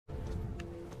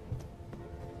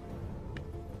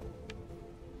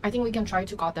I think we can try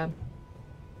to got them.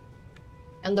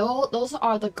 And those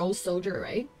are the ghost soldier,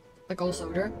 right? The ghost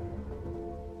soldier.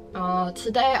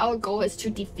 Today our goal is to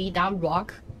defeat that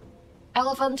rock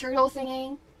elephant turtle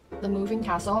thingy, the moving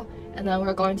castle, and then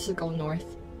we're going to go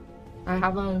north. I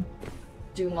haven't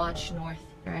do much north,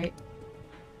 right?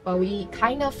 But we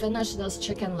kind of finished this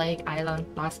Chicken Lake Island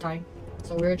last time,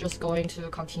 so we're just going to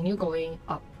continue going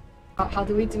up. How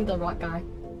do we do the rock guy?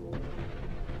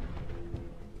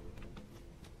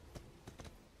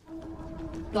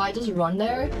 So I just run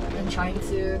there and trying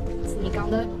to sneak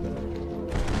on it.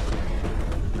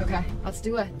 Okay, let's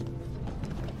do it.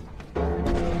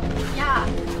 Yeah,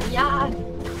 yeah.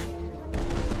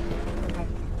 Okay.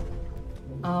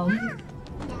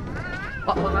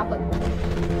 What happened?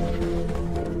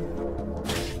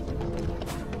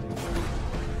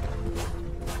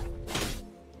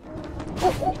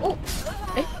 Oh!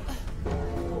 Eh?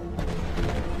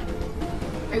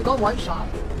 You got one shot.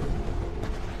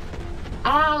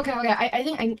 Ah, okay. I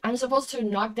think I'm supposed to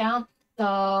knock down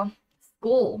the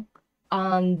skull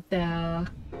on the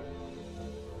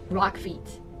rock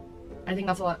feet. I think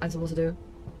that's what I'm supposed to do.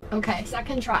 Okay,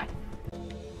 second try.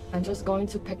 I'm just going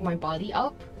to pick my body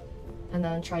up and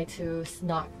then try to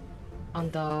snuck on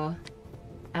the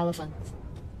elephant.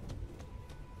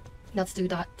 Let's do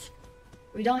that.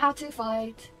 We don't have to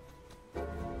fight.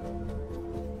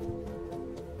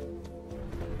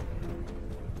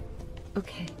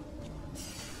 Okay.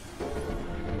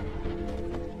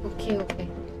 Okay.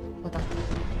 Hold on.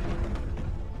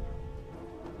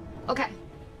 Okay.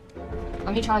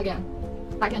 Let me try again.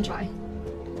 I can try.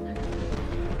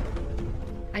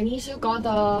 I need to got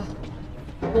the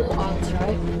full odds,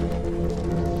 right?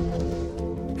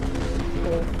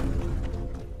 Cool.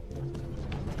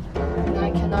 And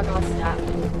I cannot got stabbed.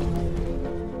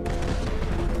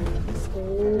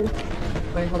 Skull.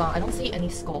 Wait, hold on. I don't see any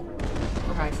skull.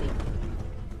 Okay, I see.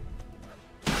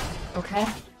 Okay.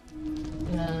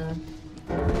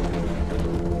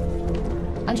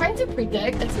 I'm trying to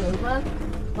predict its movement,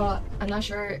 but I'm not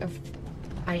sure if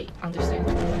I understand.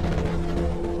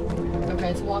 Okay,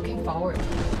 it's walking forward.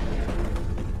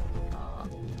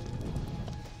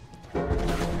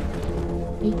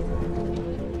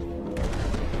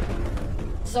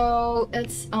 So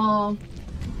it's I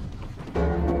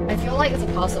feel like it's a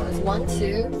puzzle. It's 1,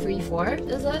 2, 3, 4,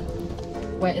 is it?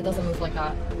 Wait, it doesn't move like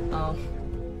that.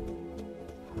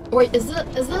 Wait, is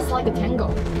this like a tango?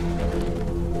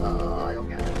 I don't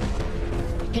get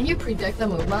it. Can you predict the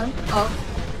movement of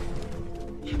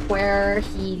where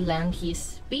he lands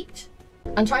his feet?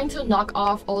 I'm trying to knock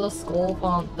off all the skull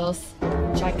from this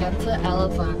gigantic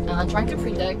elephant, and I'm trying to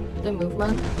predict the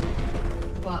movement,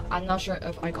 but I'm not sure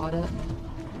if I got it.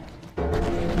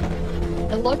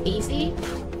 It looked easy,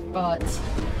 but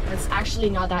it's actually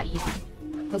not that easy.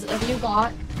 Because if you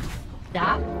got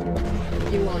that,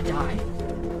 you will die.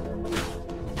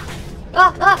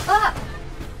 Ah!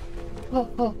 Oh.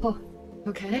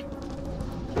 Okay.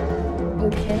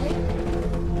 Okay.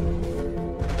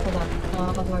 Hold on.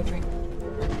 How do I drink?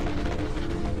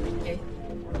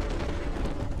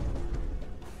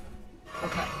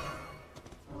 Okay.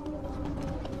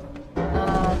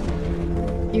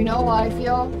 You know what I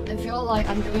feel? I feel like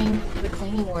I'm doing the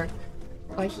cleaning work,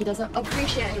 but he doesn't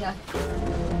appreciate it,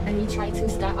 and he tried to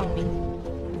step on me.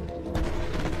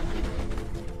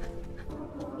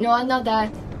 No, I'm not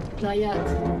that. Not yet.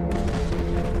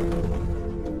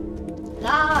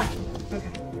 Ah!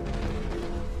 Okay.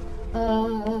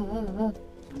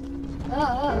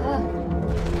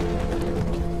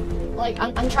 Like,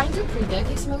 I'm trying to predict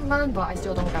his movement, but I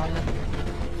still don't got it.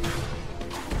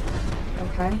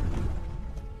 Okay.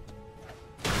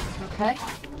 Okay.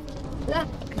 Yeah.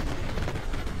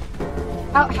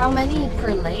 How many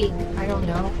per leg? I don't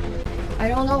know. I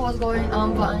don't know what's going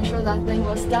on, but I'm sure that thing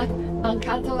was stuck on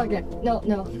Kato again. No.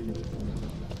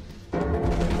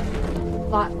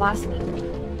 Last week.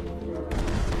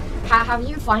 Have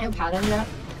you found a pattern yet?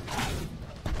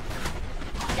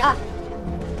 Yeah.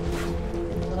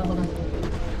 Hold on.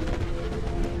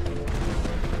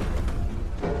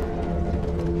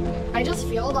 I just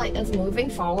feel like it's moving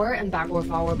forward and backward.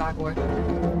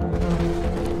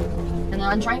 And then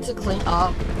I'm trying to clean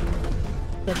up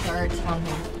the dirt on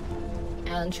him.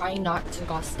 And trying not to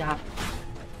get stabbed.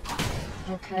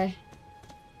 Okay.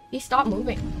 He stopped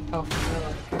moving. Oh,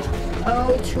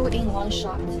 oh, 2 in 1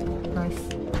 shot. Nice.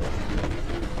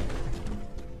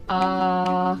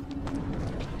 I'm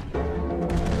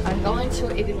going to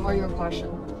ignore your question.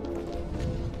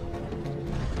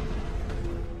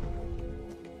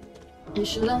 You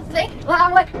shouldn't think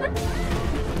that way.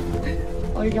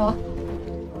 Oh, you go.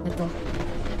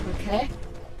 Okay.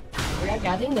 We are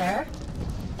getting there.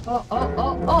 Oh, oh,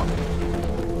 oh, oh!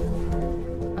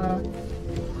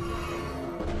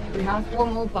 We have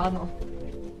one more battle.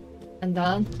 And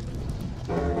then...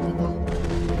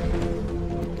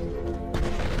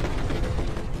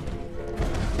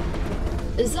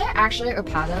 Is there actually a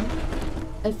pattern?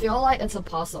 I feel like it's a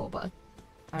puzzle, but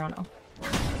I don't know.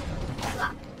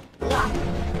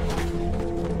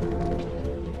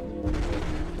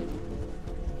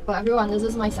 But everyone, this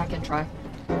is my second try.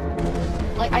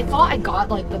 Like, I thought I got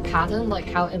like the pattern, like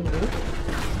how it moved.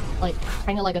 Like,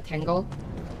 kinda like a tangle.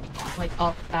 Like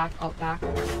up, back, but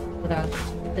then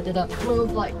it didn't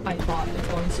move like I thought it was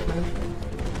going to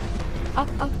move. Up.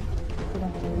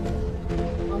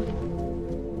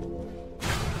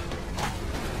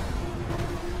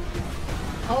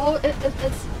 Oh,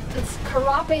 it's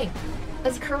corrupting.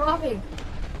 It's corrupting.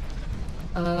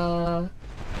 Okay.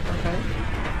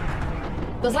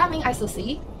 Does that mean I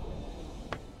succeed?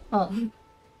 Oh.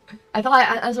 I thought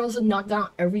I was supposed to knock down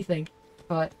everything,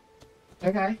 but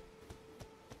okay.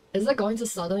 Is it going to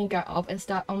suddenly get up and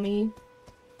start on me?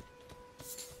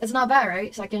 It's not bad,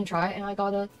 right? Second try, and I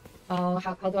gotta, how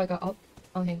do I get up?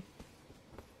 Okay.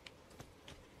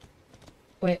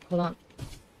 Wait, hold on.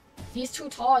 He's too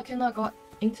tall, I cannot go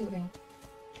into him.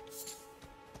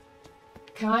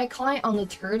 Can I climb on the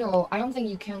turtle? I don't think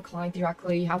you can climb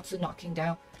directly, you have to knock him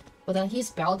down. But then his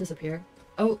bell disappeared.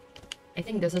 Oh, I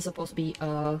think this is supposed to be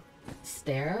a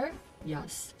stair?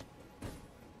 Yes.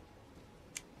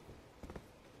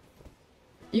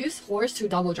 Use horse to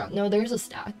double jump. No, there's a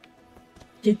stat.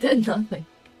 He did nothing.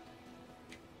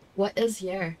 What is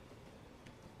here?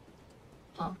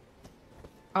 Huh.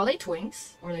 Are they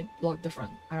twins? Or they look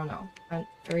different? I don't know. I'm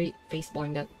very face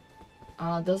blinded.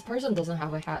 This person doesn't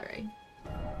have a hat, right?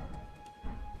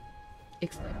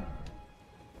 Explain.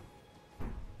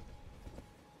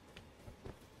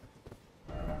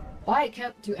 Why I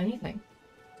can't do anything?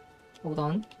 Hold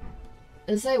on.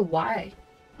 It say why?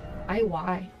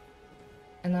 Why?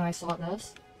 And then I saw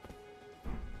this.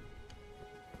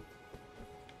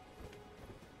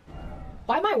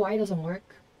 Why my Y doesn't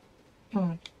work?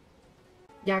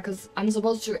 Yeah, because I'm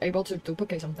supposed to able to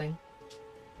duplicate something.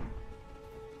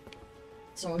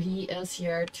 So he is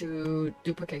here to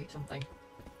duplicate something.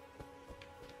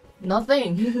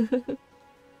 Nothing!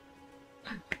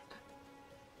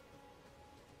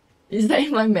 You say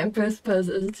my main purpose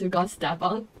is to got step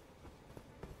on?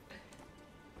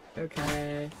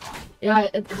 Okay. Yeah,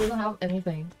 it doesn't have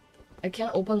anything. I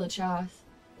can't open the chest.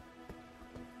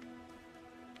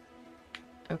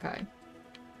 Okay.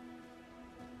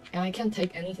 And I can't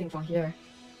take anything from here.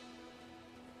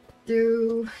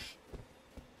 Dude.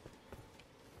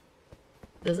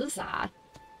 This is sad.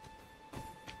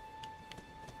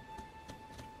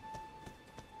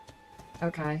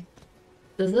 Okay.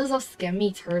 This is a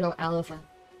scammy turtle elephant.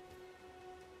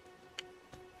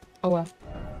 Oh well.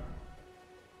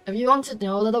 If you want to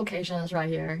know, the location is right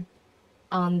here.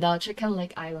 On the Chicken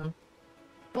Lake Island.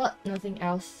 But nothing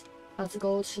else. Let's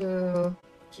go to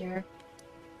here.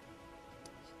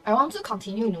 I want to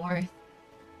continue north.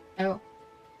 Oh.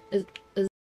 Is